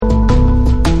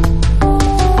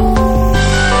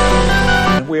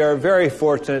are very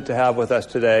fortunate to have with us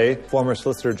today former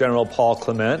Solicitor General Paul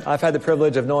Clement. I've had the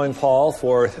privilege of knowing Paul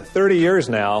for 30 years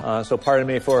now, so pardon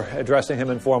me for addressing him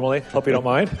informally. Hope you don't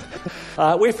mind.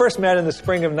 We first met in the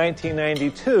spring of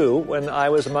 1992 when I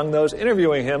was among those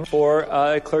interviewing him for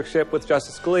a clerkship with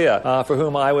Justice Scalia, for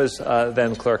whom I was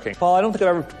then clerking. Paul, I don't think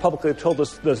I've ever publicly told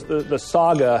the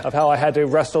saga of how I had to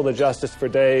wrestle the justice for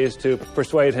days to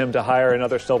persuade him to hire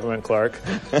another Silverman clerk.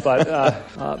 But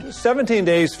 17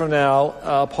 days from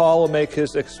now, Paul will make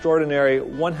his extraordinary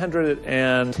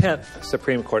 110th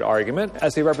Supreme Court argument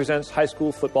as he represents high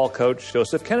school football coach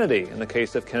Joseph Kennedy in the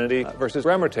case of Kennedy versus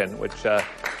Bremerton, which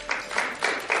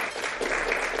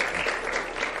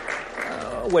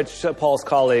Paul's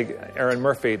colleague Aaron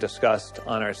Murphy discussed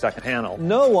on our second panel.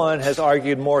 No one has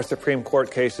argued more Supreme Court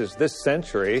cases this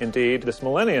century, indeed this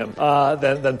millennium,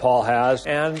 than Paul has,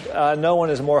 and no one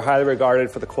is more highly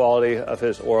regarded for the quality of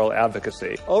his oral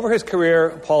advocacy. Over his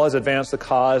career, Paul has advanced the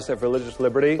cause of religious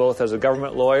liberty, both as a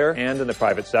government lawyer and in the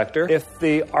private sector. If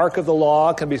the arc of the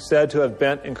law can be said to have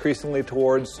bent increasingly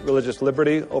towards religious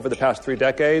liberty over the past 3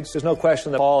 decades, there's no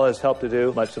question that Paul has helped to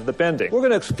do much of the bending. We're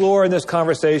going to explore in this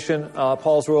conversation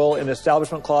Paul's role in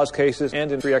Establishment Clause cases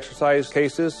and in free exercise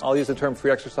cases. I'll use the term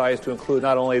free exercise to include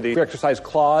not only the free exercise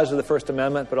clause of the First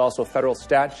Amendment, but also federal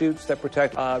statutes that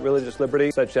protect religious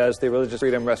liberty, such as the Religious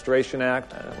Freedom Restoration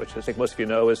Act, which I think most of you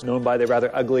know is known by the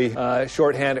rather ugly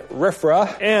shorthand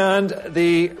RFRA, and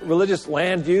the Religious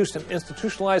Land Use and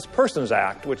Institutionalized Persons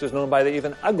Act, which is known by the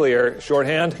even uglier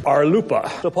shorthand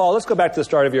RLUPA. So, Paul, let's go back to the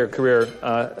start of your career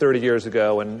 30 years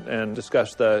ago and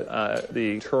discuss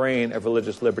the terrain of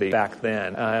religious liberty back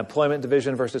then. Employment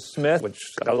Division versus Smith, which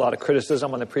got a lot of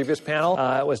criticism on the previous panel,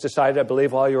 was decided, I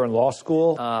believe, while you were in law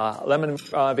school. Lemon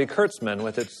v. Kurtzman,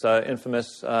 with its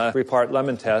infamous 3-part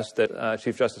Lemon test that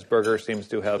Chief Justice Berger seems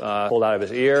to have pulled out of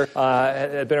his ear,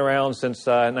 had been around since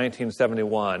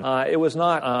 1971. It was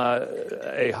not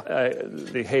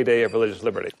the heyday of religious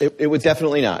liberty. It was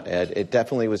definitely not, Ed. It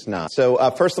definitely was not. So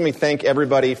first, let me thank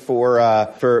everybody for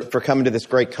coming to this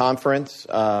great conference.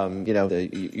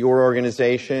 Your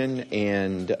organization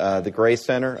and the Gray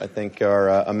Center, I think, are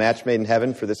a match made in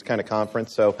heaven for this kind of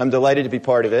conference. So I'm delighted to be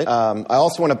part of it. I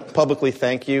also want to publicly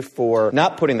thank you for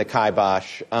not putting the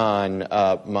kibosh on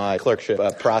my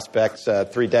clerkship prospects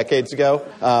 3 decades ago.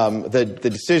 The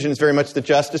decision is very much the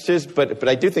justices, but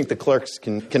I do think the clerks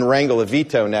can wrangle a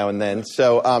veto now and then.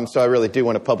 So I really do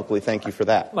want to publicly thank you for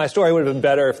that. My story would have been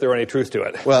better if there were any truth to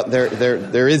it. Well,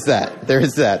 there is that. There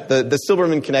is that. The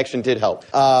Silberman connection did help.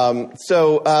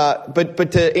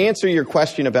 But to answer your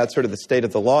question about sort of the state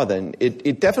of the law, then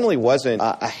it definitely wasn't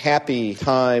a happy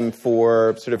time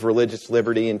for sort of religious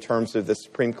liberty in terms of the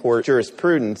Supreme Court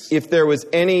jurisprudence. If there was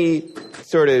any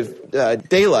sort of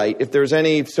daylight, if there was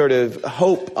any sort of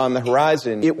hope on the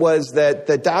horizon, it was that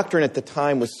the doctrine at the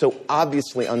time was so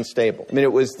obviously unstable. I mean,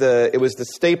 it was the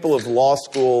staple of law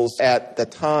schools at the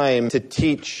time to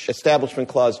teach Establishment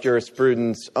Clause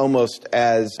jurisprudence almost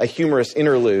as a humorous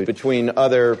interlude between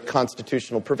other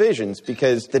constitutional provisions,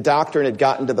 because the doctrine had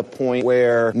gotten to the point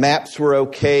where maps were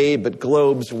okay, but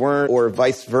globes weren't, or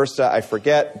vice versa, I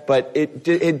forget. But it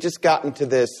had just gotten to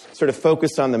this sort of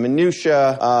focus on the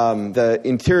minutia, the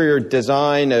interior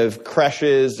design of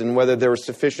creches and whether there were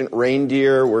sufficient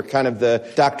reindeer were kind of the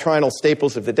doctrinal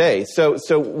staples of the day.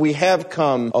 So we have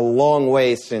come a long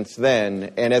way since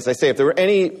then. And as I say, if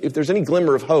there's any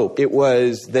glimmer of hope, it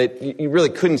was that you really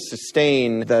couldn't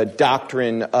sustain the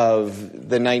doctrine of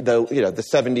the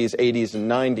 70s, 80s, and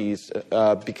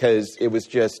 90s because it was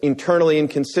just internally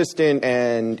inconsistent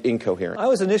and incoherent. I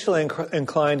was initially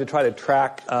inclined to try to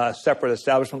track separate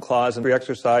Establishment Clause and free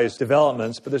exercise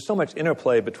developments, but there's so much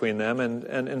interplay between them, and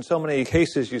in so many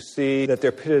cases you see that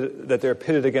they're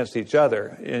pitted against each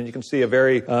other, and you can see a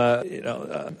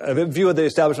view of the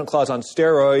Establishment Clause on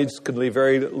steroids could leave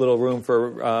very little room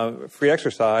for free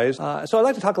exercise. So I'd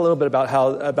like to talk a little bit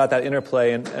about that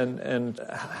interplay and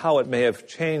how it may have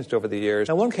changed over the years.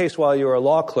 Now, one case while you were a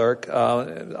law clerk,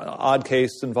 odd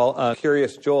case involved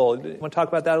Curious Joel. Do you want to talk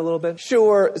about that a little bit?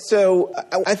 Sure. So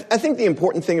I think the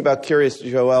important thing about Curious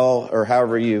Joel, or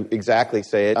however you exactly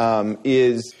say it,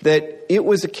 is that it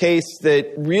was a case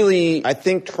that really, I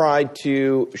think, tried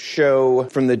to show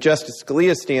from the Justice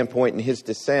Scalia standpoint in his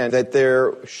dissent that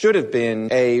there should have been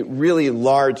a really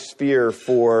large sphere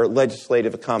for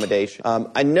legislative accommodation.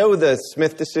 I know the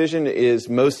Smith decision is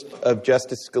most of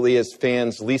Justice Scalia's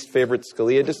fans' least favorite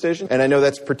Scalia decision, and I know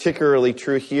that's particularly particularly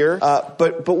true here.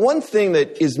 But one thing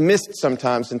that is missed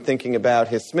sometimes in thinking about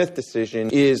his Smith decision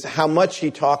is how much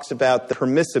he talks about the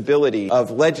permissibility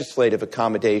of legislative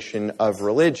accommodation of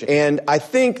religion. And I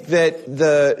think that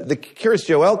the Curious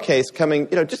Joel case coming,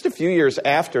 just a few years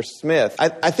after Smith,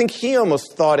 I think he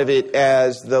almost thought of it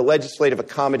as the legislative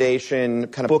accommodation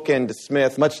kind of bookend to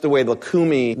Smith, much the way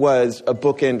Lukumi was a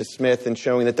bookend to Smith in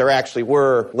showing that there actually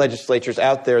were legislatures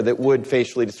out there that would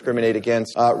facially discriminate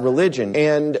against religion.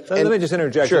 And let me just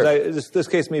interject. Sure. This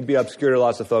case may be obscure to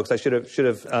lots of folks. I should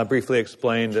have briefly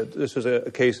explained that this was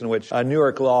a case in which New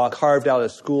York law carved out a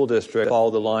school district that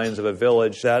followed the lines of a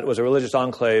village that was a religious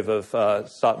enclave of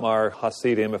Satmar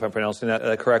Hasidim, if I'm pronouncing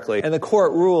that correctly. And the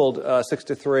court ruled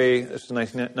 6-3, this was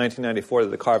 1994,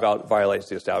 that the carve-out violates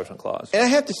the Establishment Clause. And I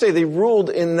have to say, they ruled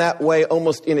in that way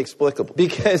almost inexplicable.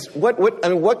 Because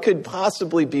what could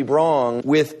possibly be wrong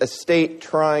with a state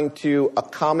trying to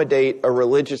accommodate a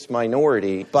religious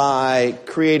minority by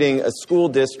creating a school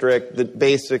district that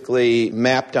basically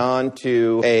mapped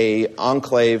onto a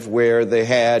enclave where they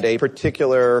had a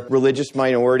particular religious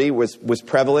minority was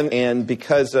prevalent, and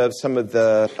because of some of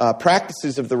the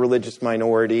practices of the religious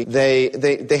minority,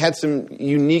 they had some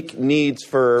unique needs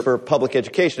for public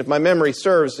education. If my memory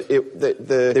serves,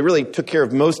 they really took care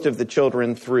of most of the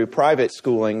children through private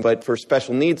schooling, but for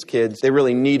special needs kids, they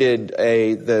really needed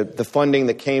the funding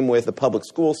that came with the public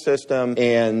school system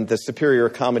and the superior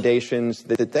accommodations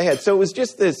that they had. So it was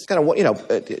just this kind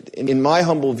of, in my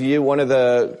humble view, one of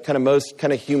the kind of most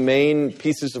kind of humane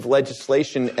pieces of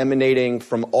legislation emanating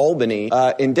from Albany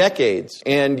in decades.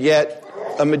 And yet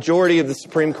a majority of the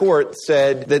Supreme Court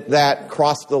said that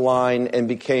crossed the line and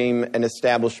became an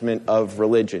establishment of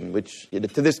religion, which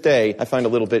to this day I find a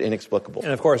little bit inexplicable.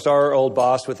 And of course, our old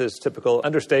boss, with his typical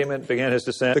understatement, began his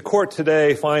dissent. The court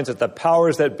today finds that the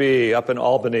powers that be up in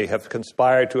Albany have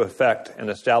conspired to effect an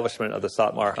establishment of the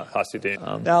Satmar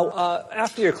Hasidim. Now,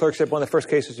 after your clerkship, one of the first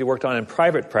cases you worked on in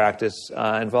private practice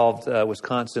involved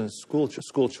Wisconsin's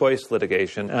school choice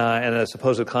litigation and a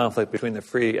supposed conflict between the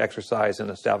free exercise and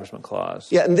establishment clause.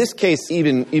 Yeah, in this case,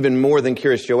 even more than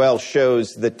Curious Joel, shows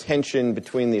the tension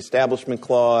between the Establishment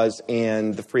Clause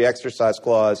and the Free Exercise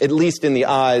Clause, at least in the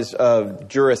eyes of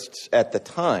jurists at the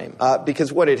time.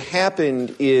 Because what had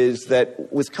happened is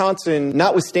that Wisconsin,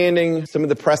 notwithstanding some of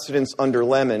the precedents under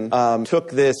Lemon,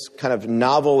 took this kind of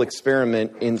novel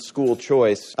experiment in school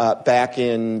choice back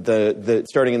in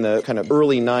starting in the kind of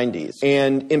early 90s.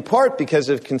 And in part because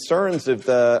of concerns of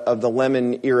the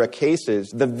Lemon era cases,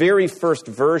 the very first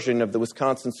version of the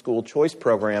Wisconsin school choice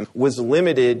program was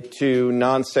limited to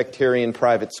non-sectarian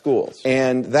private schools.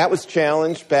 And that was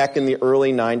challenged back in the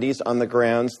early 90s on the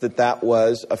grounds that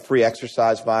was a free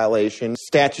exercise violation,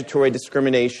 statutory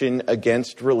discrimination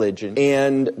against religion.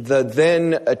 And the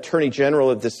then Attorney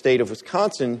General of the state of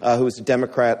Wisconsin, who was a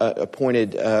Democrat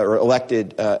appointed or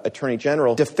elected Attorney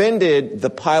General, defended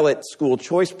the pilot school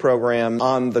choice program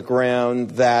on the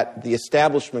ground that the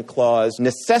Establishment Clause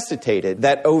necessitated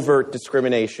that overt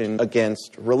discrimination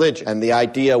against religion. And the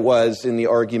idea was, in the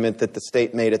argument that the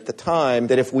state made at the time,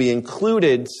 that if we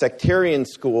included sectarian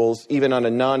schools, even on a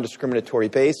non-discriminatory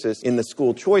basis, in the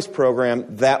school choice program,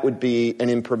 that would be an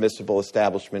impermissible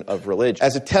establishment of religion.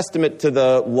 As a testament to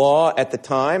the law at the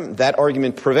time, that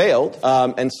argument prevailed,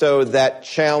 and so that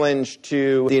challenge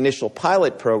to the initial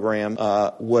pilot program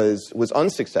was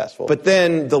unsuccessful. But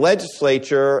then the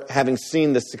legislature, having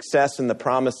seen the success and the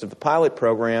promise of the pilot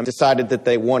program, decided that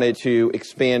they wanted to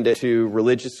expand it to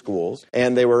religious schools,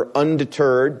 and they were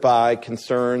undeterred by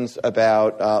concerns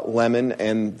about Lemon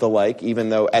and the like, even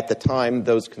though at the time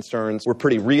those concerns were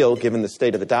pretty real given the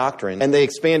state of the doctrine. And they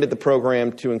expanded the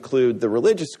program to include the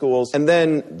religious schools, and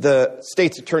then the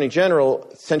state's Attorney General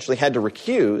essentially had to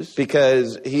recuse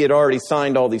because he had already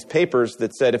signed all these papers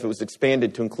that said if it was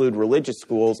expanded to include religious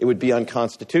schools, it would be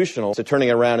unconstitutional. So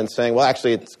turning around and saying, well,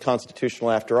 actually, it's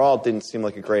constitutional after all, didn't seem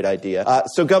like a great idea.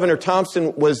 So Governor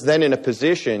Thompson was then in a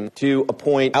position to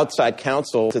appoint outside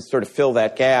counsel to sort of fill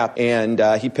that gap, and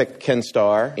he picked Ken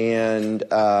Starr, and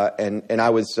I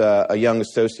was a young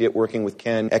associate working with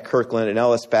Ken at Kirkland and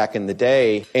Ellis back in the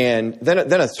day. And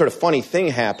then a sort of funny thing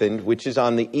happened, which is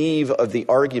on the eve of the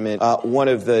argument, one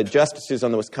of the justices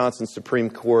on the Wisconsin Supreme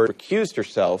Court recused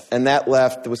herself, and that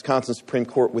left the Wisconsin Supreme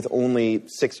Court with only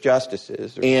 6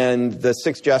 justices. And the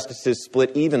 6 justices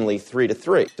split evenly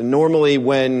 3-3. So normally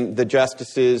when the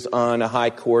justices on a high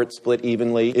court split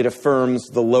evenly, it affirms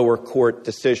the lower court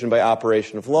decision by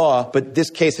operation of law. But this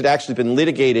case had actually been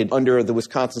litigated under the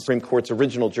Wisconsin Supreme Court's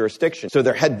original jurisdiction. So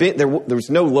there was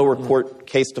no lower court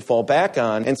case to fall back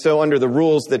on. And so under the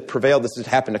rules that prevailed, this has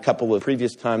happened a couple of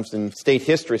previous times in state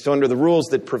history. So under the rules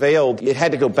that prevailed, it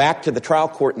had to go back to the trial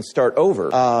court and start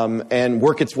over and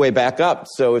work its way back up.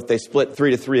 So if they split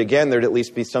 3-3 again, there'd at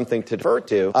least be something to defer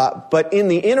to. But in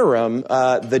the interim,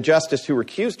 the justice who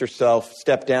recused herself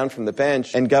stepped down from the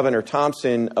bench, and Governor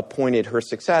Thompson appointed her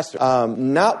successor.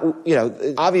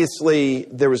 Obviously,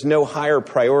 there was no higher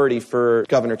priority for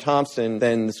Governor Thompson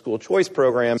than the school choice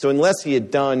program. So unless he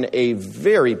had done a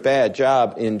very bad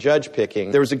job in judge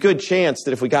picking, there was a good chance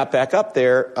that if we got back up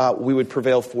there, we would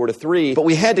prevail 4-3. But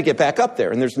we had to get back up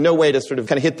there, and there's no way to sort of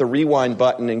kind of hit the rewind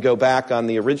button and go back on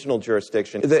the original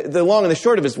jurisdiction. The long and the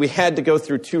short of it is we had to go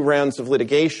through 2 rounds of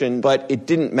litigation, but it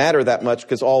didn't matter that much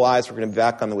because all eyes were going to be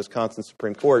back on the Wisconsin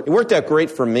Supreme Court. It worked out great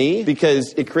for me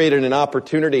because it created an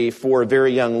opportunity for a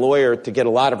very young lawyer to get a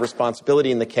lot of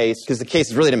responsibility in the case because the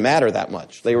cases really didn't matter that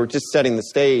much. They were just setting the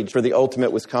stage for the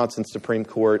ultimate Wisconsin Supreme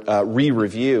Court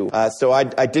re-review. So I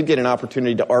did get an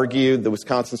opportunity to argue the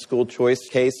Wisconsin school choice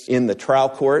case in the trial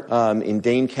court in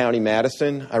Dane County,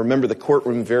 Madison. I remember the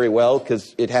courtroom very well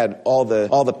because it had all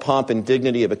the pomp and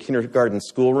dignity of a kindergarten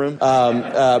schoolroom.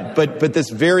 But this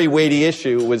very weighty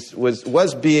issue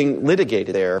was being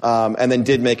litigated there, and then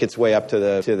did make its way up to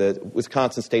the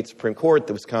Wisconsin State Supreme Court.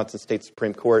 The Wisconsin State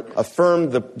Supreme Court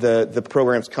affirmed the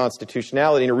program's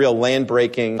constitutionality in a real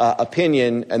land-breaking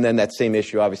opinion, and then that same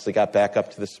issue obviously got back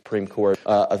up to the Supreme Court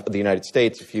of the United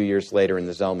States a few years later in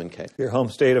the Zellman case. Your home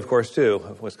state, of course, too,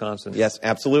 of Wisconsin. Yes,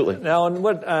 absolutely. Now, and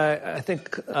what I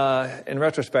think in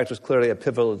retrospect was clearly a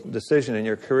pivotal decision in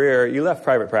your career, you left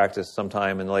private practice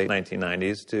sometime in the late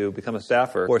 1990s to become a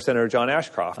staffer for Senator John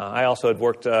Ashcroft. I also had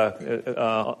worked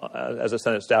as a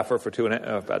Senate staffer for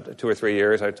about 2 or 3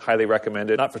 years. I highly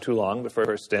recommend it, not for too long, but for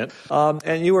a stint.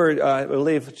 And you were, I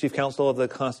believe, chief counsel of the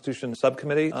Constitution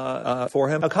Subcommittee for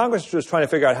him. Now, Congress was trying to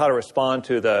figure out how to respond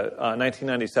to the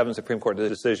 1997 Supreme Court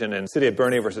decision in City of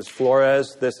Bernie versus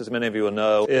Flores. This, as many of you will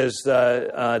know, is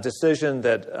a decision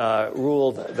that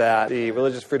ruled that the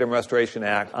Religious Freedom Restoration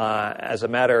Act, as a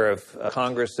matter of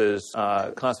Congress's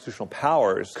constitutional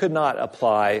powers, could not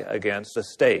apply against the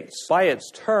states. By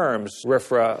its terms,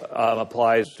 RFRA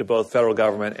applies to both federal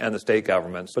government and the state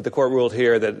governments, but the court ruled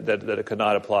here that it could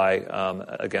not apply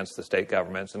against the state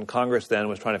governments. And Congress then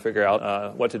was trying to figure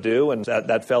out what to do, and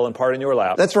that fell in part in your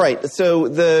lap. That's right. So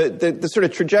the sort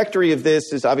of trajectory of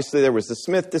this is obviously there was the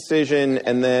Smith decision,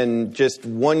 and then just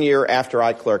 1 year after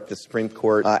I clerked the Supreme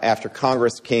Court, after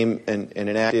Congress came and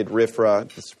enacted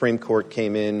RFRA, the Supreme Court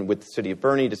came in with the City of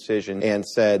Bernie decision and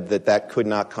said that could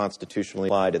not constitutionally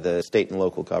apply to the state and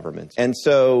local governments. And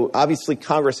so obviously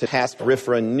Congress had passed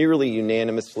RFRA nearly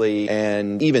unanimously,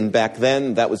 and even back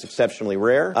then that was exceptionally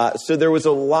rare. So there was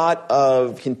a lot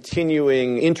of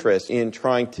continuing interest in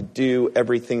trying to do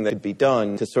everything that could be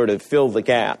done to sort of fill the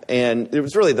gap. And it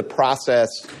was really the process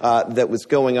that was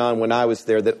going on when I was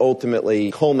there that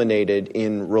ultimately culminated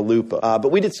in RLUIPA.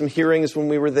 But we did some hearings when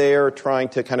we were there trying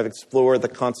to kind of explore the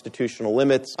constitutional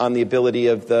limits on the ability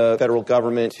of the federal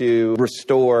government to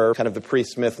restore kind of the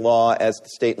pre-Smith law as to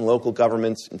state and local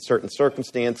governments in certain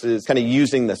circumstances, kind of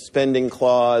using the spending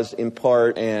clause in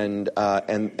part and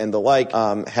the like,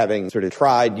 having sort of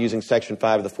tried using Section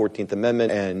 5 of the 14th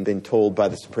Amendment and been told by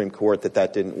the Supreme Court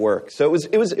that didn't work. So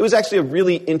it was actually a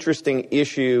really interesting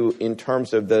issue in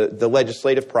terms of the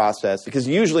legislative process, because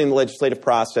usually in the legislative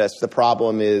process, the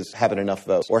problem is having enough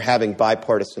votes or having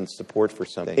bipartisan support for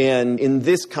something. And in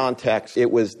this context,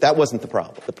 that wasn't the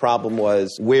problem. The problem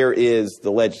was, where is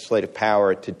the legislative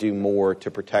power to do more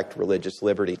to protect religious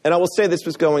liberty? And I will say this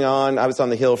was going on. I was on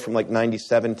the Hill from like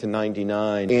 97 to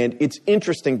 99. And it's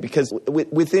interesting because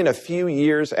within a few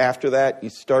years after that, you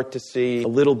start to see a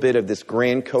little bit of this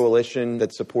grand coalition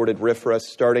that supported RFRA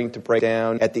starting to break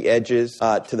down at the edges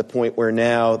to the point where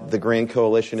now the grand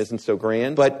coalition isn't so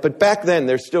grand. But back then,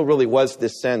 there still really was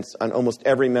this sense on almost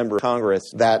every member of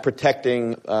Congress that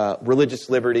protecting religious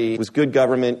liberty was good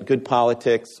government, good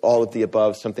politics, all of the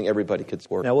above, something everybody could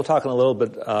support. Now, we'll talk in a little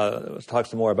bit, let's talk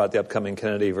some more about the upcoming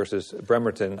Kennedy versus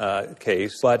Bremerton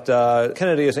case. But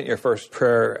Kennedy isn't your first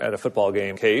prayer at a football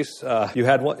game case.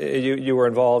 You were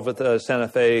involved with the Santa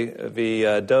Fe v.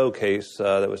 Doe case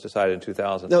that was decided in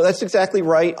 2000. No, that's exactly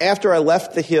right. After I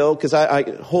left the Hill, because I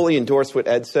wholly endorse what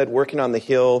Ed said, working on the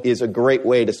Hill is a great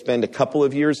way to spend a couple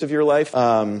of years of your life.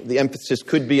 The emphasis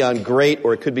could be on great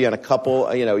or it could be on a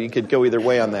couple. You could go either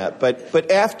way on that.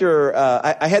 But after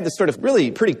I had this sort of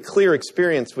really pretty clear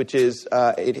experience, which is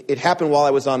it happened while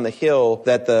I was on the Hill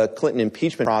that the Clinton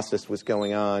impeachment process was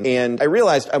going on. And I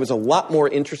realized I was a lot more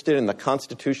interested in the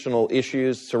constitutional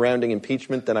issues surrounding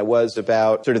impeachment than I was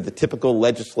about sort of the typical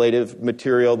legislative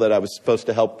material that I was supposed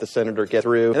to help the senator get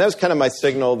through. And that was kind of my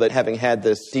signal that having had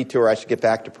this detour, I should get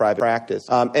back to private practice.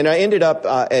 And I ended up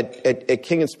at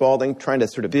King & Spalding trying to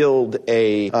sort of build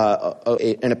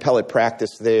an appellate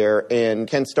practice there. And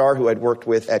Ken Starr, who I'd worked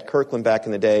with at Kirkland back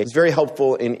in the day, was very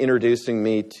helpful in introducing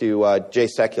me to Jay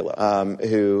Sekula,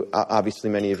 who obviously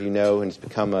many of you know and has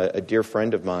become a dear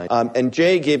friend of mine. And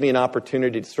Jay gave me an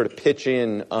opportunity to sort of pitch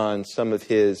in on some of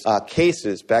his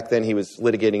cases. Back then he was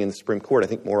litigating in the Supreme Court, I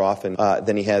think more often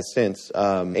than he has since.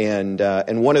 And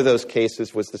one of those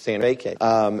cases was the Santa Fe case.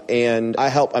 And I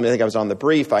think I was on the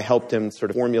brief. I helped him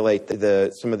sort of formulate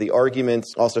some of the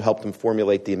arguments, also helped him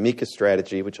formulate the amicus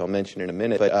strategy, which I'll mention in a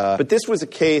minute. But this was a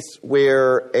case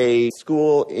where a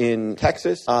school in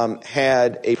Texas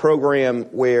had a program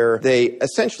where they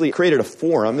essentially created a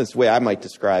forum, is the way I might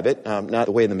describe it, not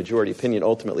the way the majority opinion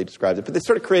ultimately describes it, but they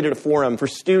sort of created a forum for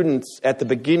students at the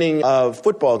beginning of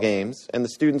football games, and the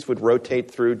students would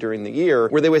rotate through during the year,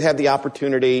 where they would have the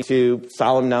opportunity to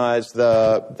solemnize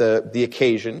the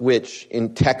occasion, which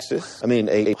in Texas,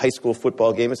 a high school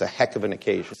football game is a heck of an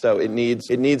occasion. So it needs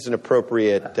an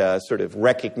appropriate sort of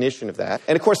recognition of that.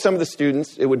 And of course, some of the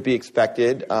students, it would be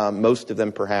expected, most of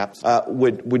them perhaps,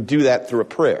 would do that through a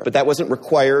prayer. But that wasn't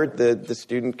required. The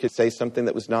student could say something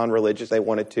that was non-religious they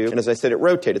wanted to. And as I said, it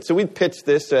rotated. So we pitched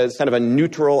this as kind of a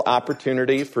neutral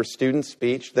opportunity for student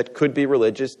speech that could be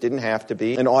religious, didn't have to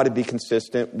be, and ought to be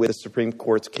consistent with the Supreme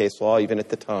Court's case law, even at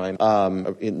the time,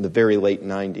 in the very late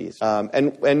 90s.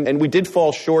 And we did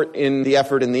fall short in the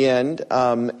effort in the end,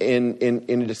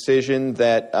 in a decision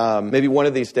that maybe one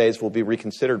of these days will be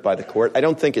reconsidered by the court. I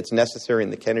don't think it's necessary in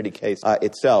the Kennedy case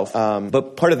itself.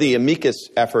 But part of the amicus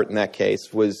effort in that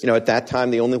case was, at that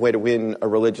time, the only way to win a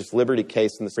religious liberty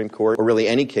case in the Supreme Court, or really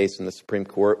any case in the Supreme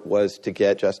Court, was to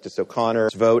get Justice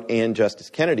O'Connor's vote and Justice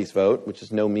Kennedy's vote, which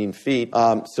is no mean feat.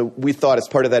 So we thought as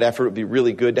part of that effort it would be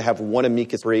really good to have one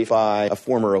amicus brief by a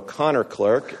former O'Connor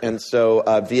clerk. And so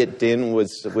Viet Din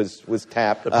was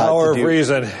tapped. The power of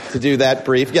reason. To do that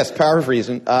brief. Yes, power of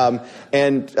reason.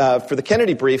 And for the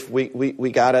Kennedy brief,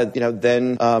 we got a,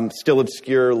 then still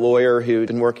obscure lawyer who'd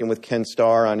been working with Ken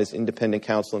Starr on his independent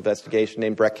counsel investigation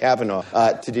named Brett Kavanaugh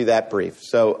to do that brief.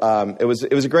 So it was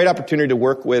a great opportunity to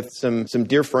work with some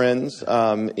dear friends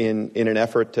in an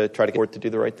effort to try to get the court to do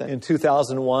the right thing. In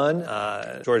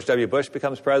 2001, George W. Bush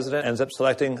becomes president, ends up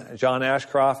selecting John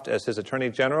Ashcroft as his attorney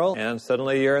general, and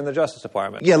suddenly you're in the Justice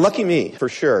Department. Yeah, lucky me, for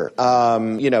sure.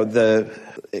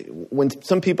 When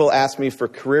some people ask me for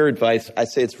career advice, I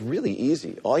say it's really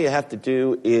easy. All you have to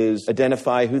do is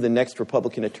identify who the next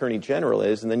Republican attorney general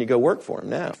is, and then you go work for them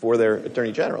now, for their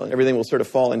attorney general. And everything will sort of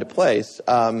fall into place.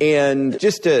 And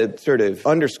just to sort of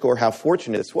underscore how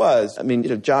fortunate this was,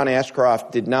 John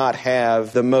Ashcroft did not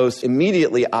have the most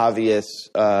immediately obvious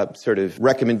sort of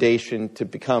recommendation to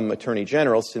become attorney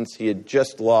general, since he had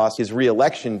just lost his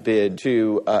re-election bid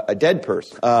to a dead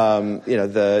person.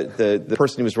 The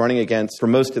person he was running against for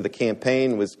most of the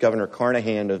campaign was Governor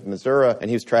Carnahan of Missouri, and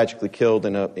he was tragically killed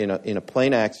in a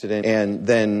plane accident. And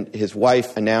then his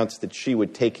wife announced that she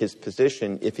would take his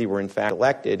position if he were in fact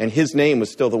elected, and his name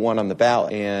was still the one on the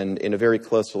ballot. And in a very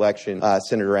close election,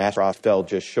 Senator Ashcroft fell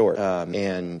just short,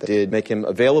 and did make him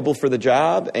available for the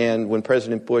job. And when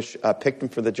President Bush picked him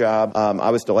for the job,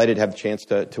 I was delighted to have the chance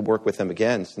to work with him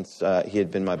again, since he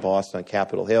had been my boss on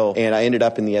Capitol Hill. And I ended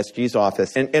up in the SG's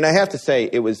office. And I have to say,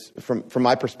 it was, from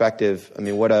my perspective,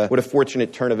 what a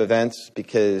fortunate turn of events,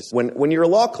 because when you're a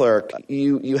law clerk,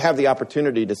 you have the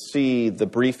opportunity to see the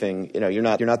briefing. You're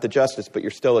not the justice, but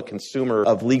you're still a consumer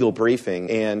of legal briefing.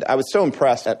 And I was so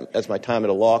impressed as my time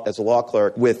as a law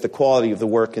clerk with the quality of the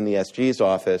work in the SG's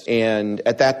office. And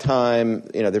at that time,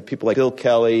 there were people like Bill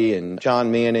Kelly and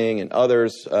John Manning and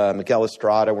others. Miguel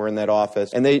Estrada were in that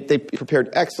office, and they prepared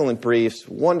excellent briefs,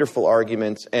 wonderful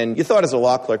arguments. And you thought as a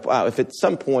law clerk, wow, if at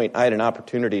some point I had an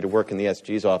opportunity to work in the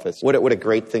SG's office, what a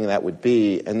great thing that would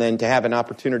be. And then to have an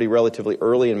opportunity relatively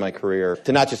early in my career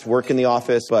to not just work in the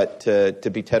office, but to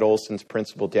be Ted Olson's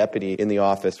principal deputy in the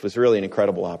office was really an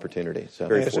incredible opporty. So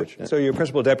very fortunate. So you were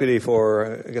principal deputy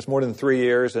for, I guess, more than 3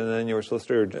 years, and then you were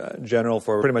Solicitor General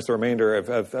for pretty much the remainder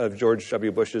of George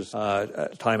W. Bush's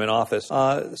time in office.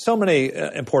 So many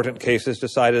important cases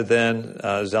decided then.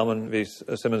 Zellman v.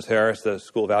 Simmons-Harris, the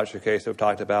school voucher case that we've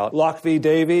talked about. Locke v.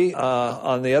 Davey,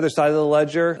 on the other side of the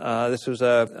ledger, this was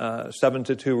a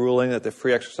 7-2 ruling that the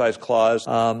Free Exercise Clause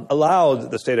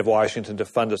allowed the state of Washington to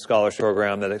fund a scholarship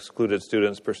program that excluded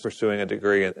students pursuing a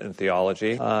degree in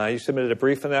theology. You submitted a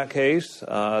brief in that case,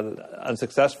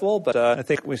 unsuccessful, but I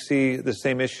think we see the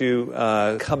same issue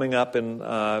coming up in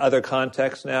other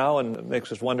contexts context now, and it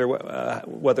makes us wonder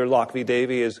whether Locke v.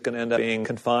 Davey is going to end up being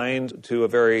confined to a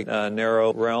very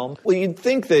narrow realm. Well, you'd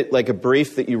think that like a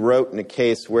brief that you wrote in a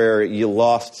case where you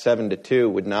lost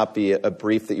 7-2 would not be a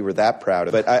brief that you were that proud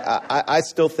of. But I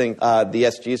still think the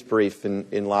SG's brief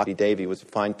in Locke v. Davey was a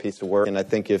fine piece of work, and I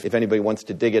think if anybody wants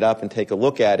to dig it up and take a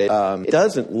look at it, it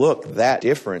doesn't look that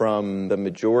different from the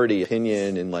majority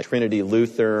opinion in like Trinity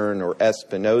Lutheran or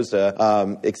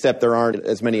Espinoza, except there aren't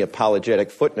as many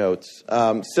apologetic footnotes.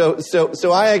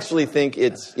 So I actually think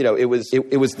it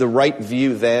was the right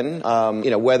view then.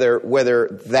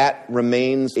 Whether that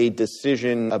remains a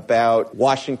decision about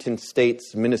Washington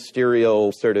State's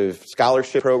ministerial sort of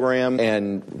scholarship program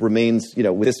and remains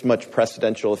with this much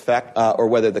precedential effect, or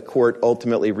whether the court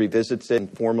ultimately revisits it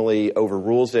and formally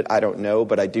overrules it, I don't know.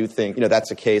 But I do think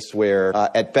that's a case where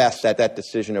at best that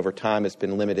decision over time has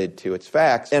been limited to its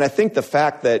facts. And I think the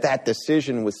fact that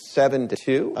decision was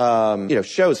 7-2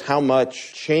 shows how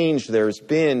much change there's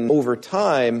been over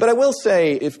time. But I will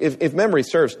say, if memory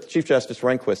serves, Chief Justice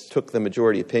Rehnquist took the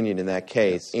majority opinion in that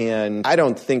case, and I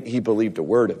don't think he believed a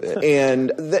word of it.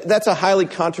 And that's a highly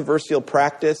controversial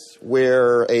practice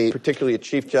where particularly a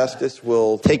Chief Justice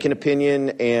will take an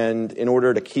opinion, and in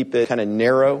order to keep it kind of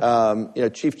narrow,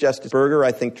 Chief Justice Berger,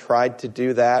 I think, tried to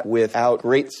do that without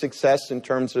great success in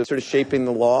terms of sort of shaping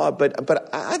the law. But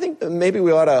I think maybe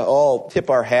we ought to all tip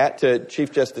our hat to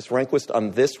Chief Justice Rehnquist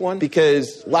on this one,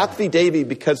 because Locke v. Davey,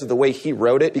 because of the way he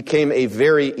wrote it, became a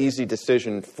very easy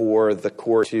decision for the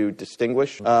court to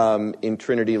distinguish in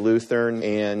Trinity Lutheran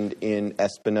and in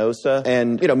Espinoza.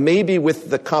 And maybe with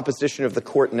the composition of the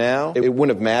court now, it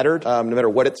wouldn't have mattered. No matter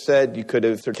what it said, you could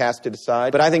have sort of cast it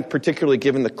aside. But I think particularly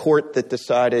given the court that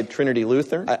decided Trinity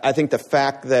Lutheran, I think the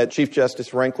fact that Chief Justice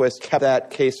Rehnquist kept that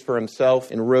case for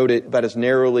himself and wrote it about as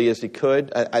narrowly as he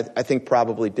could, I think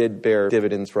probably did bear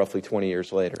dividends roughly 20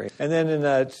 years later. And then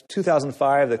in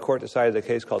 2005, the court decided a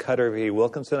case called Cutter v.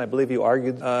 Wilkinson. I believe you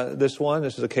argued this one.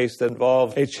 This is a case that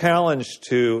involved a challenge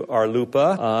to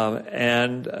Arlupa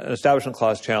and an Establishment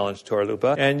Clause challenge to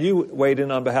Arlupa. And you weighed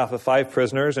in on behalf of 5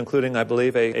 prisoners, including, I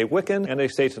believe, a Wiccan and a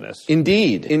Satanist.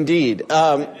 Indeed.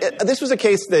 This was a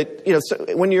case that,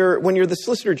 so when you're the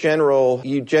Solicitor General,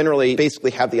 you generally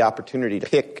basically have the opportunity to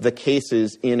pick the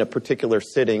cases in a particular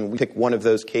sitting. We pick one of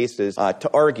those cases to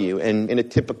argue. And in a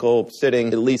typical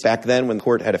sitting, at least back then when the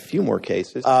court had a few more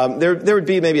cases, there would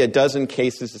be maybe a dozen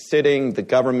cases a sitting. The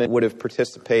government would have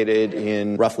participated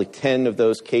in roughly 10 of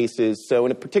those cases. So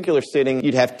in a particular sitting,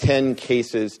 you'd have 10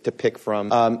 cases to pick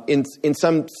from. In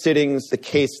some sittings, the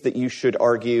case that you should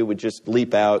argue would just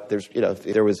leap out. There's, if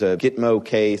there was a Gitmo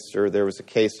case or there was a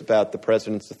case about the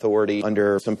president's authority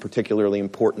under some particularly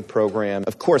important program,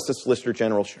 of course the Solicitor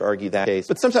General should argue that case.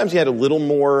 But sometimes you had a little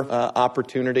more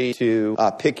opportunity to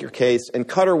pick your case, and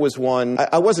Cutter was one.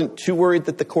 I wasn't too worried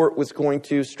that the court was going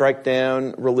to strike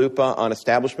down Arlupa on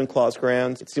Establishment Clause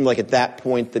grounds. It seemed like at that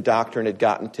point the doctrine had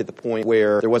gotten to the point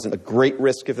where there wasn't a great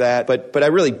risk of that. But I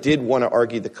really did want to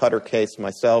argue the Cutter case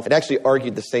myself. I'd actually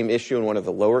argued the same issue in one of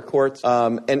the lower courts.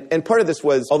 And part of this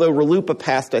was, although Arlupa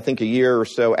passed, I think, a year or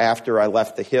so after I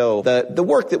left the Hill, the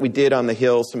work that we did on the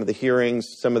Hill, some of the hearings,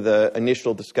 some of the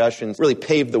initial discussions, really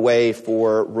paved the way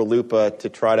for Arlupa to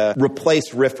try to replace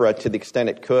RFRA to the extent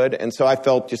it could. And so I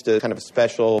felt just a kind of a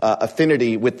special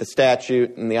affinity with the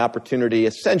statute and the opportunity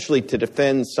essentially to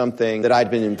defend something that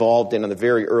I'd been involved in the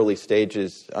very early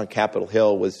stages on Capitol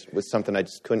Hill was something I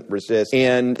just couldn't resist.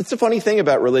 And it's a funny thing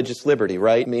about religious liberty,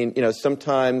 right? I mean,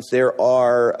 sometimes there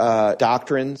are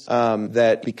doctrines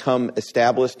that become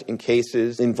established in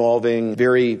cases involving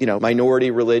very,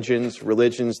 minority religions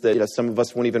that some of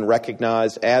us won't even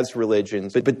recognize as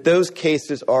religions. But those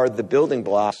cases are the building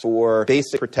blocks for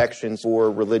basic protections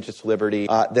for religious liberty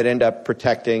that end up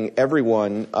protecting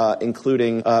everyone,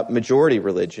 including majority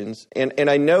religions. And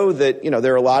I know that,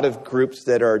 there are a lot of groups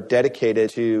that are dedicated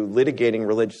to litigating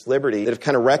religious liberty that have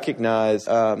kind of recognized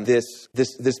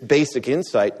this basic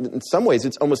insight. In some ways,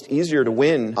 it's almost easier to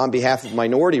win on behalf of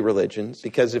minority religions,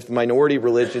 because if minority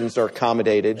religions are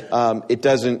accommodated, it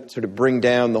doesn't sort of bring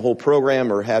down the whole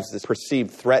program or has this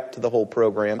perceived threat to the whole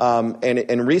program. And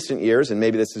in recent years, and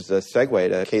maybe this is a segue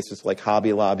to cases like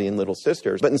Hobby Lobby and Little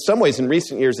Sisters, but in some ways in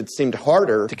recent years it seemed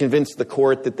harder to convince the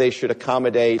court that they should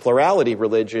accommodate plurality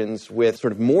religions with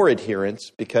sort of more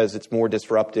adherence, because it's more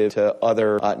disruptive to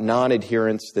other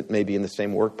non-adherents that may be in the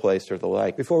same workplace or the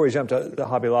like. Before we jump to the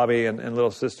Hobby Lobby and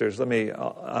Little Sisters, let me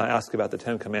ask about the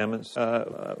Ten Commandments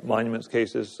monuments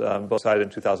cases, both decided in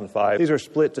 2005. These are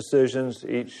split decisions,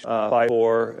 each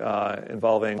 5-4,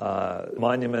 involving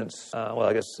monuments. Well,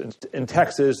 I guess in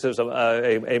Texas, there's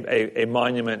a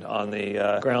monument on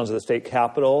the grounds of the state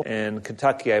capitol. In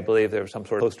Kentucky, I believe there were some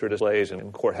sort of poster displays in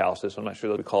in courthouses. I'm not sure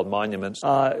they'll be called monuments.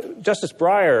 Justice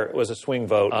Breyer was a swing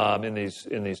vote in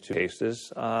these two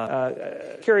cases.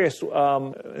 Curious, do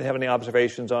you have any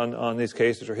observations on these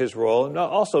cases or his role, and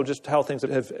also just how things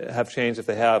have changed, if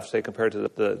they have, say, compared to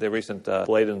the recent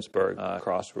Bladensburg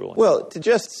cross ruling? Well, to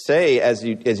just say, as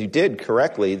you did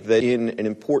correctly, that in an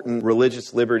important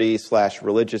religious liberty /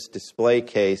 religious display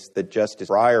case that Justice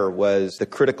Breyer was the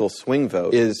critical swing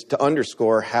vote is to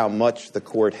underscore how much the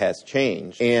court has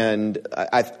changed. And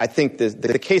I think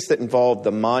the case that involved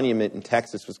the monument in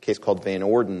Texas was a case called Van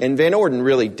Orden. And Van Orden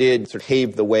really did sort of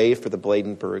pave the way for the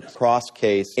Bladensburg cross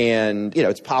case. And,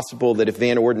 it's possible that if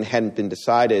Van Orden hadn't been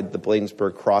decided, the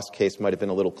Bladensburg cross case might have been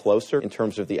a little closer in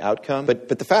terms of the outcome. But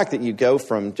the fact that you go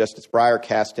from Justice Breyer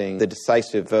casting the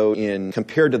decisive vote in,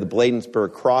 compared to the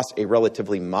Bladensburg cross, a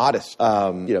relatively modest,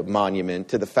 monument,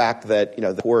 to the fact that,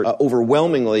 the court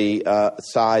overwhelmingly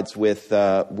sides with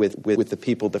the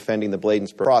people defending the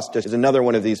Bladensburg cross, just is another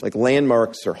one of these like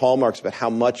landmarks or hallmarks about how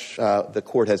much the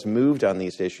court has moved on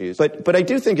these issues. But I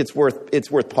do think it's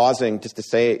worth pausing just to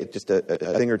say just a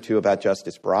thing or two about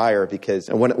Justice Breyer, because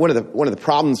one of the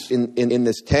problems in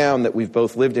this town that we've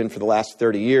both lived in for the last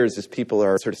 30 years is people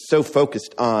are sort of so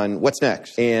focused on what's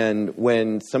next. And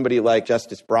when somebody like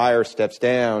Justice Breyer steps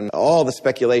down, all the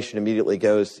speculation immediately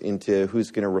goes into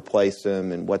who's going to replace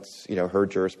him and what's her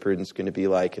jurisprudence going to be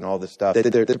like and all this stuff.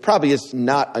 There probably is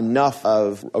not enough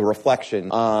of a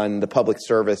reflection on the public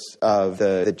service of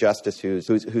the justice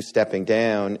who's stepping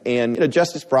down. And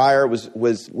Justice Breyer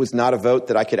was not a vote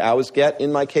that I could always get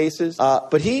in my cases,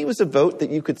 but he was a vote that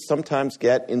you could sometimes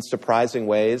get in surprising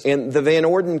ways. And the Van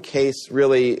Orden case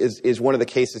really is one of the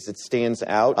cases that stands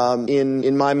out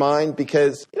in my mind,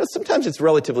 because sometimes it's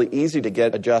relatively easy to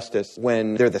get a justice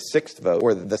when they're the sixth vote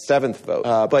or the seventh vote,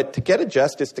 but to get a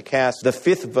justice to cast the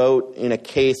fifth vote in a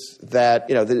case that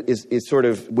that is sort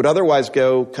of would otherwise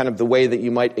go kind of the way that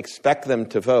you might expect them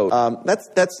to vote,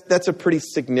 that's a pretty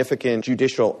significant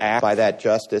judicial act by that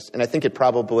justice. And I think it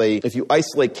probably, if you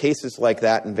isolate cases like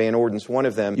that, and Van Orden's one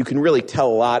of them, you can really tell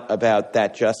a lot about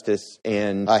that justice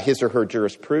and his or her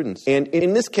jurisprudence. And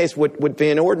in this case, what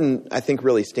Van Orden, I think,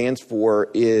 really stands for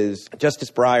is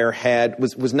Justice Breyer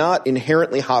was not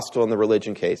inherently hostile in the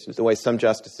religion cases, the way some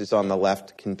justices on the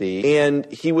left can be.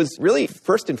 And he was really,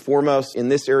 first and foremost, in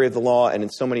this area of the law and in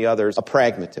so many others, a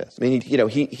pragmatist. I mean,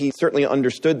 he certainly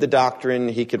understood the doctrine.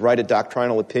 He could write a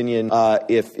doctrinal opinion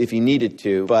if he needed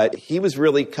to, but he was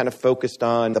really kind of focused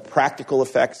on the practical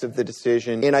effects of the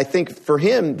decision. And I think for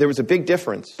him, there was a big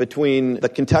difference between the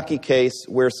Kentucky case,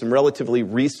 where some relatively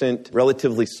recent,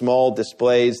 relatively small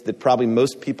displays that probably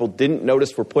most people didn't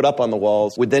notice were put up on the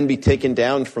walls would then be taken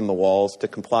down from the walls to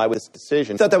comply with this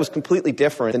decision. I thought that was completely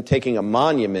different than taking a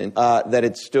monument that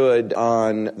had stood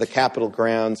on the Capitol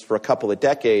grounds for a couple of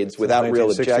decades without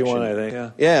real objection. I think,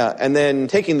 yeah. Yeah, and then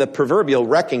taking the proverbial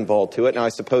wrecking ball to it. Now, I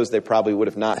suppose they probably would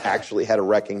have not actually had a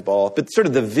wrecking ball, but sort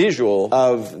of the visual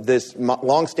of this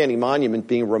long-standing monument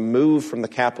being removed from the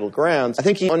Capitol grounds, I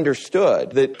think he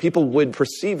understood that people would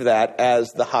perceive that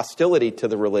as the hostility to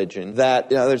the religion. That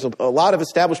there's a lot of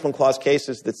Establishment Clause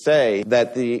cases that say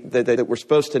that that we're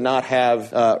supposed to not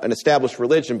have an established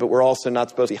religion, but we're also not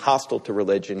supposed to be hostile to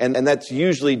religion, and that's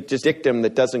usually just dictum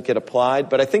that doesn't get applied.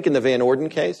 But I think in the Van Orden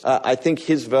case, I think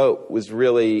his vote was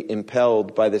really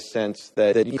impelled by this sense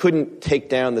that he couldn't take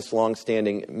down this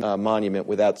long-standing monument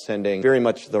without sending very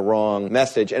much the wrong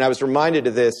message. And I was reminded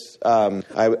of this.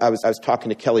 I was talking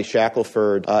to Kelly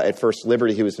Shackelford at First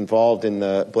Liberty, who was involved in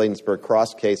the Bladensburg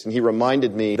Cross case, and he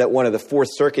reminded me that one of the Fourth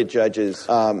Circuit judges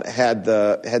had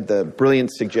the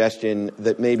brilliant suggestion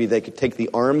that maybe they could take the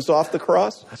arms off the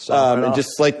cross and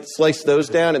just slice those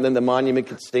down, and then the monument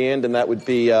could stand, and that would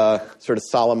be sort of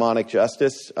Solomonic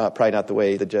justice. Probably not the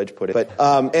way the judge put it, but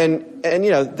the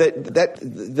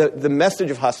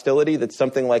message of hostility that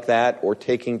something like that, or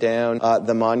taking down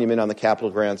the monument on the Capitol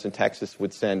grounds in Texas,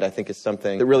 would send, I think, is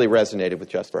something that really resonated with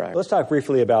Justice Breyer. Let's talk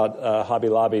briefly about Hobby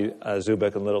Lobby,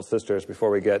 Zubik, and Little Sisters before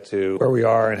we get to where we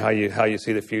are and how you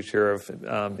see the future of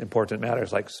important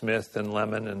matters like Smith and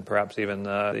Lemon, and perhaps even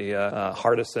the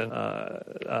Hardison,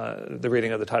 the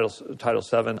reading of the Title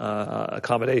VII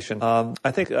accommodation.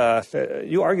 I think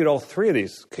you argued all three of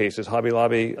these cases, Hobby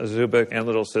Lobby, Zubik, and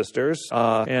Little Sisters,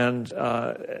 and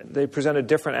they presented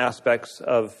different aspects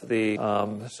of the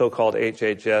so-called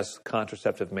HHS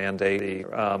contraceptive mandate, the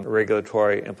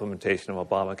regulatory implementation of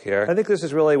Obamacare. I think this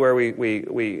is really where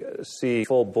we see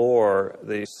full bore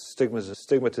the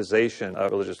stigmatization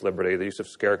of religious liberty, the use of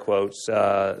scare quotes,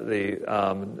 the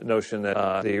notion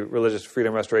that the Religious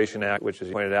Freedom Restoration Act, which, as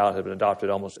you pointed out, had been adopted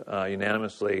almost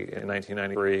unanimously in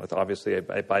 1993 with obviously a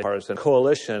bipartisan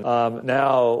coalition,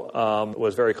 now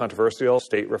was very controversial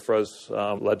State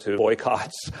RFRAs led to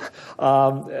boycotts.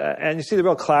 And you see the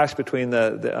real clash between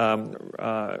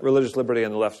the religious liberty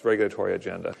and the left's regulatory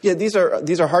agenda. Yeah, these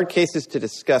are hard cases to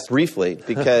discuss briefly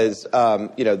because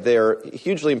they're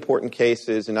hugely important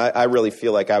cases, and I really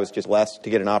feel like I was just blessed to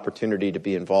get an opportunity to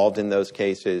be involved in those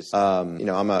cases.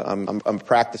 I'm a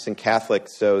practicing Catholic,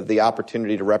 so the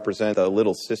opportunity to represent the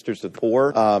Little Sisters of the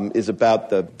Poor is about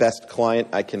the best client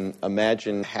I can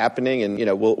imagine happening. And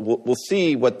we'll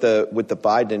see what the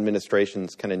Biden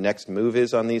administration's kind of next move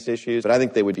is on these issues. But I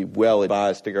think they would be well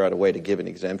advised to figure out a way to give an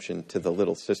exemption to the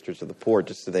Little Sisters of the Poor,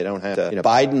 just so they don't have to.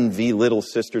 Biden v. Little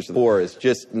Sisters of the Poor is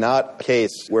just not a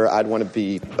case where I'd want to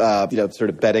be, sort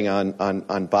of betting on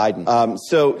Biden.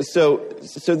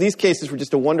 So these cases were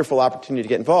just a wonderful opportunity to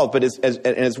get involved. But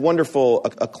as wonderful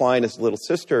a client as Little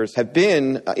Sisters have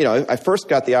been, I first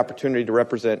got the opportunity to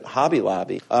represent Hobby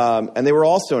Lobby, and they were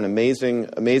also an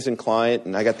amazing client.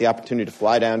 And I got the opportunity to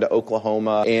fly down to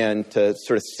Oklahoma and to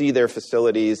sort of see their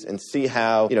facilities and see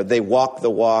how they walk the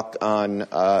walk on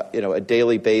a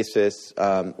daily basis.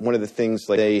 One of the things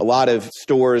a lot of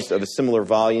stores of a similar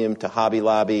volume to Hobby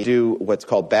Lobby do what's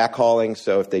called backhauling.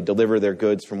 So if they deliver their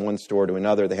goods from one store to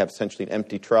another, they have essentially an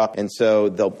empty truck, and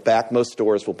so most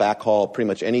stores will backhaul pretty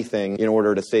much anything in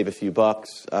order to save a few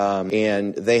bucks.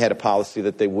 And they had a policy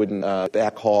that they wouldn't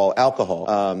backhaul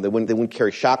alcohol. They wouldn't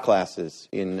carry shot glasses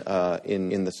in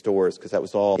the stores because that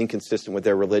was all inconsistent with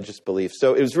their religious beliefs.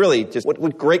 So it was really just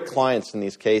what great clients in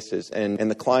these cases,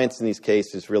 and the clients in these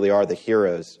cases really are the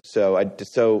heroes. So I'm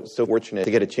just so fortunate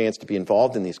to get a chance to be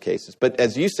involved in these cases. But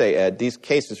as you say, Ed, these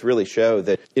cases really show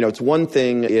that it's one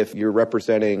thing if you're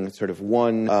representing sort of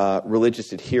one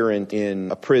religious adherent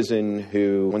in a prison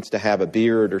who wants to have a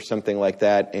beard or something like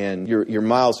that, and you're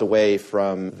miles away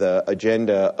from the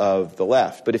agenda of the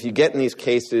left. But if you get in these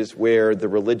cases where the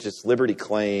religious liberty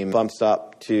claim bumps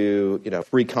up to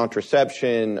free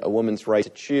contraception, a woman's right to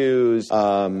choose,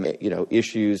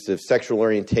 issues of sexual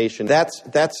orientation,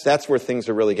 that's where things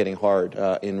are really getting hard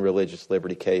in religious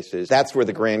liberty cases. That's where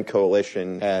the Grand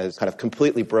Coalition has kind of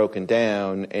completely broken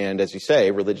down, and as you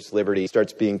say, religious liberty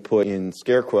starts being put in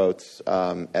scare quotes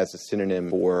as a synonym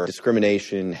for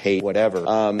discrimination, hate, whatever.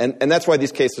 And that's why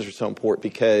these cases are so important,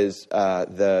 because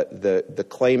the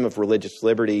claim of religious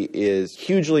liberty is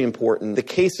hugely important. The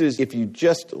cases, if you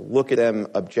just look at them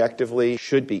objectively,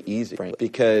 should be easy, frankly,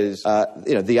 because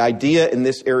the idea in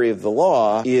this area of the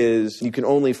law is you can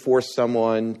only force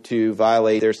someone to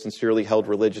violate their sincerely held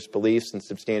religious beliefs and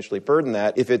substantially burden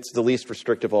that if it's the least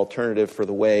restrictive alternative for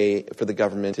the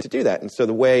government to do that. And so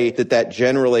the way that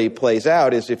generally plays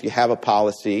out is if you have a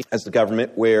policy as the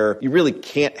government where you really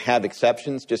can't have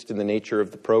exceptions just in the nature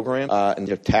of the program,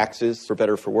 and taxes, for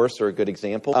better or for worse, are a good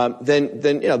example, then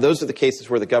those are the cases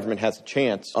where the government has a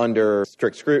chance under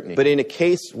strict scrutiny. But in a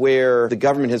case where the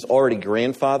government has already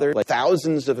grandfathered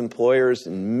thousands of employers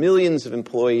and millions of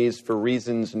employees for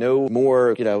reasons no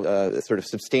more sort of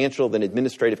substantial than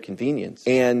administrative convenience,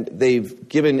 and they've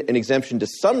given an exemption to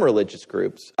some religious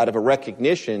groups out of a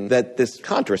recognition that this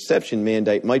contraception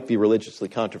mandate might be religiously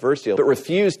controversial, but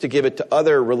refuse to give it to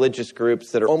other religious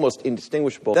groups that are almost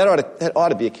indistinguishable, that ought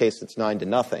to be a case that's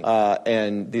 9-0.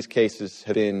 And these cases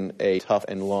have been a tough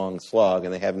and long slog,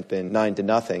 and they haven't been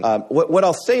 9-0. What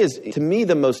I'll say is, to me,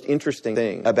 the most interesting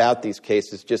thing about these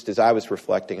cases, just as I was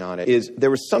reflecting on it, is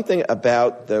there was something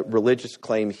about the religious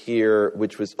claim here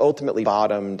which was ultimately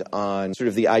bottomed on sort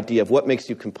of the idea of what makes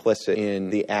you complicit in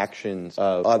the actions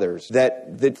of others.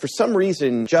 That for some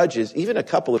reason, judges, even a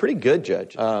couple of pretty good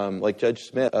judges, like Judge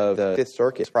Smith of the Fifth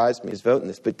Circuit, surprised me his vote in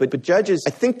this. But judges,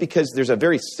 I think because there's a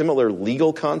very similar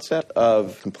legal concept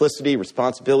of complicity,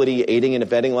 responsibility, aiding and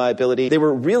abetting liability, they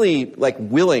were really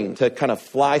willing to kind of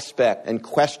fly spec and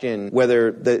question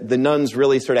whether the nuns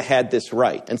really sort of had this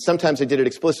right. And sometimes they did it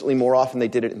explicitly, more often they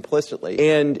did it implicitly.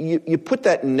 And you put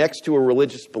that next to a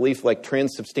religious belief like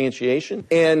transubstantiation,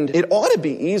 and it ought to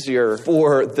be easier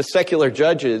for the secular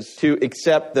judges to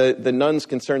accept the nuns'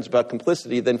 concerns about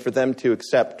complicity than for them to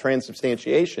accept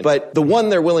transubstantiation. But the one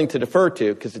they're willing to defer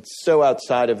to, because it's so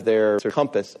outside of their sort of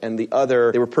compass, and the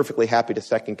other, they were perfectly happy to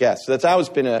second guess. So that's always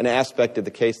been an aspect of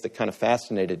the case that kind of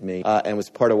fascinated me, and was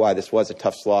part of why this was a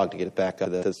tough slog to get it back to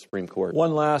the Supreme Court.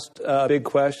 One last big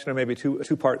question, or maybe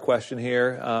two-part question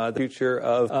here, the future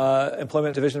of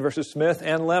Employment Division versus Smith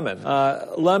and Lemon.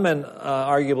 Lemon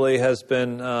arguably has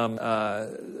been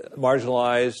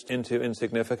marginalized into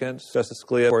insignificance. Justice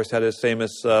Scalia, of course, had his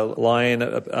famous line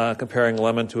comparing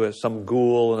Lemon to some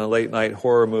ghoul in a late-night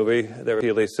horror movie that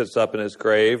repeatedly sits up in his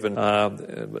grave, and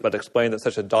but explained that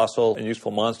such a docile and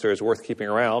useful monster is worth keeping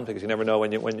around because you never know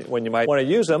when you might want to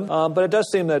use him. But it does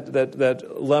seem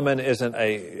that Lemon isn't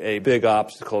a big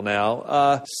obstacle now.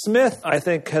 Smith, I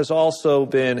think, has also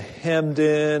been hemmed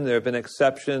in. There have been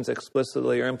exceptions,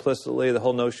 explicitly or implicitly. The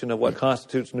whole notion of what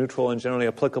constitutes neutral and generally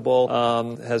applicable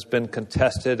has been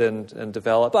contested and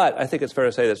developed. But I think it's fair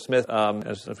to say that Smith,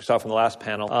 as we saw from the last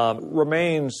panel,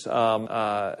 remains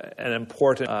an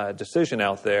important decision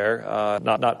out there.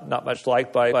 Not much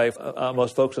liked by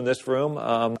most folks in this room.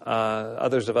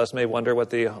 Others of us may wonder what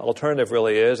the alternative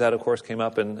really is. That, of course, came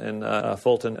up in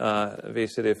Fulton v.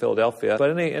 City of Philadelphia.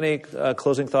 But any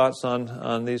closing thoughts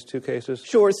on these two cases?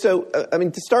 Sure. So,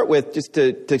 to start with, just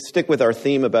to stick with our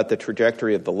theme about the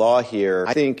trajectory of the law here,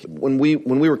 I think when we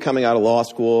were coming out of law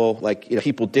school,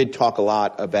 people did talk a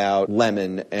lot about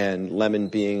Lemon, and Lemon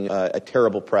being a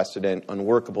terrible precedent,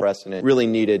 unworkable precedent, really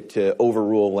needed to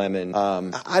overrule Lemon.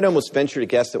 I'd almost venture to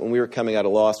guess that when we were coming out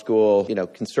of law school,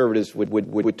 conservatives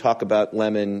would talk about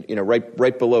Lemon,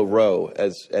 right below Roe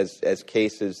as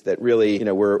cases that really,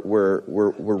 were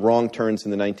wrong turns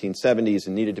in the 1970s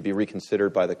and needed to be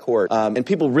reconsidered by the court. And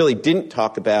people really didn't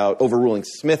talk about overruling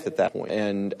Smith at that point.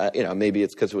 And, maybe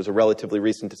it's because it was a relatively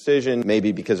recent decision,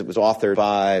 maybe because it was authored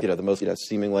by, the most,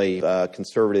 seemingly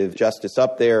conservative justice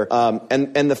up there.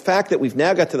 And the fact that we've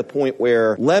now got to the point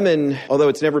where Lemon, although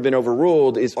it's never been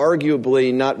overruled, is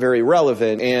arguably not very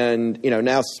relevant. And,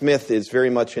 now Smith is very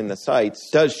much in the sights,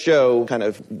 does show kind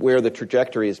of where the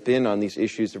trajectory has been on these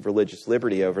issues of religious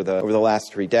liberty over the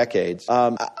last 3 decades.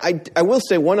 I will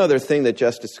say one other thing that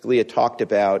Justice Scalia talked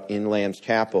about in Lamb's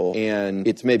Chapel, and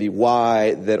it's maybe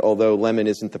why that although Lemon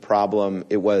isn't the problem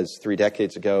it was 3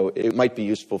 decades ago, it might be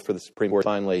useful for the Supreme Court to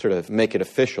finally sort of make it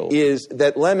official, is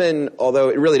that Lemon, although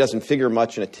it really doesn't figure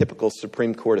much in a typical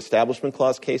Supreme Court Establishment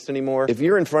Clause case anymore, if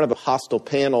you're in front of a hostile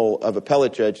panel of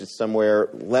appellate judges somewhere,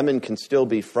 Lemon can still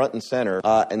be front and center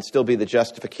and still be the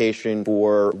justification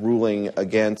for ruling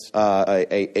against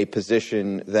a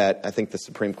position that I think the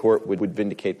Supreme Court would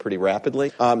vindicate pretty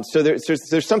rapidly. So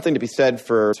there's something to be said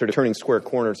for sort of turning square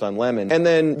corners on Lemon. And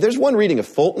then there's one reading of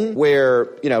Fulton where,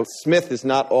 Smith is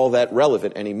not all that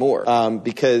relevant anymore.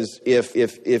 Because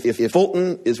if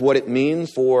Fulton is what it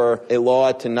means for a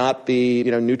law to not be,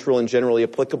 neutral and generally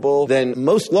applicable, then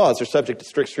most laws are subject to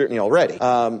strict scrutiny already.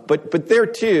 But there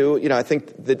too, I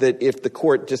think that if the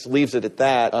court just leaves it at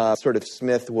that, sort of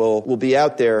Smith will be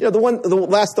out there. The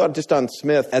last thought just on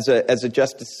Smith as a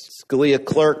Justice Scalia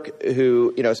clerk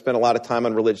who, spent a lot of time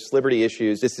on religious liberty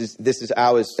issues. This is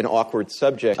always an awkward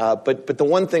subject. But the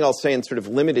one thing I'll say in sort of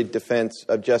limited defense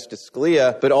of Justice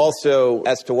Scalia, but also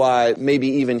as to why maybe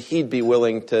even he'd be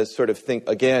willing to sort of think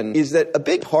again, is that a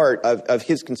big part of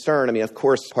his concern, of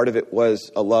course, part of it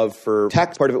was a love for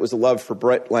text, part of it was a love for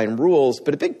bright line rules,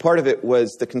 but a big part of it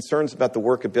was the concerns about the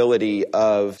workability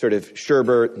of sort of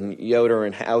Sherbert and Yoder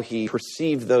and how he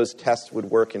perceived those tests would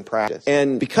work in practice.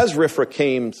 And because RFRA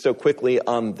came so quickly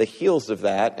on the heels of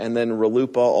that, and then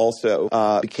RLUIPA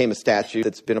also became a statute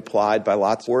that's been applied by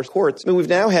lots of courts. We've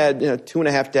now had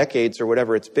 2.5 decades or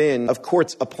whatever it's been of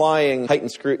courts applying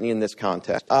heightened scrutiny in this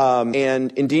context.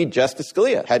 And indeed, Justice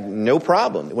Scalia had no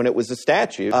problem when it was a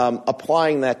statute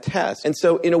applying that test. And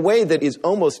so in a way that is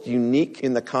almost unique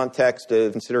in the context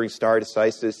of considering stare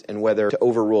decisis and whether to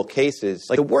overrule cases,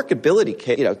 like the workability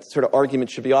sort of argument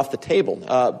should be off the table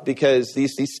now, because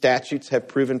these statutes have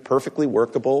proven perfectly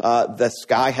workable. The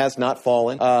sky has not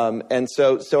fallen. And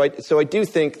so I do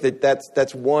think that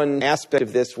that's one aspect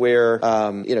of this where,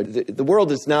 the world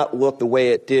does not look the way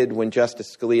it did when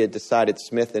Justice Scalia decided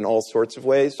Smith in all sorts of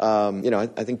ways.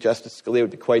 I think Justice Scalia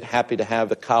would be quite happy to have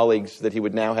the colleagues that he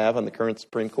would now have on the current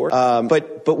Supreme Court.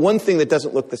 But one thing that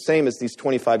doesn't look the same is these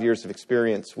 25 years of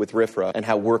experience with RFRA and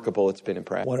how workable it's been in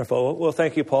practice. Wonderful. Well,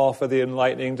 thank you, Paul, for the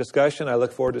enlightening discussion. I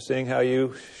look forward to seeing how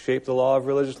you shape the law of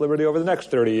religious liberty over the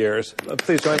next 30 years.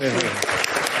 Please join me in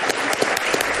here.